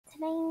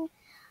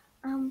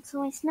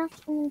So I snuck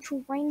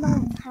into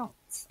Rainbow's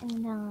house,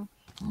 and, well,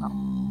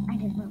 I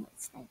didn't really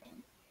snipe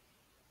him.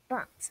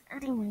 But,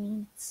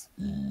 anyways,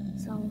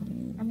 so,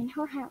 I'm in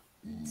her house,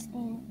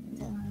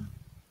 and,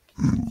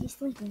 she's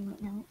sleeping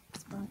right now,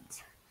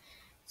 but,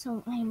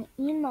 so I'm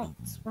in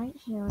Lights right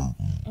here,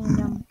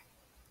 and,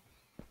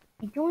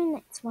 I joined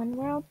this one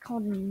world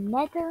called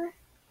Nether,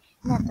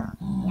 yeah, Nether.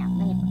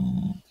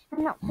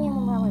 I'm not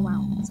feeling really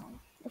well, so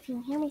if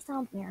you hear me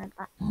sound weird,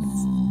 that's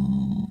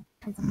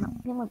because I'm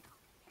not feeling well.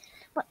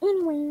 But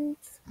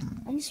anyways,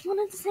 I just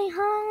wanted to say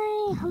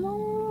hi,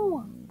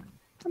 hello.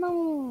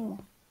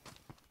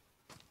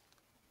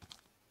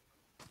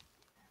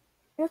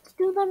 Let's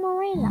do the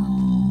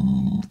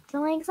MiRaNdA. The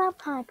legs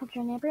up high, put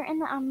your neighbor in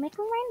the make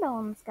a rainbow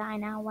in the sky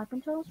now, wipe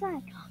until it's dry.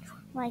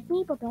 Like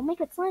me, but don't make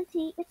it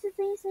slanty. It's as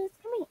easy as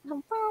can be.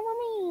 Come follow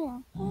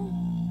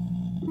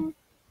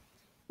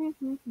me.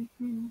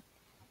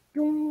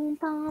 Boom,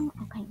 bum.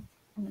 Okay,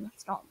 I'm gonna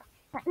stop.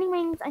 But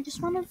anyways, I just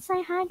wanted to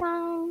say hi,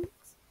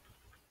 guys.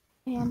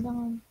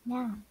 And,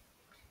 yeah.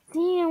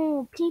 See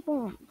you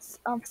people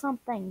of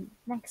something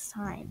next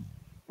time.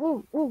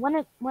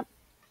 What?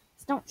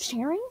 Stop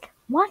sharing?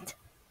 What?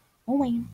 Oh, wait.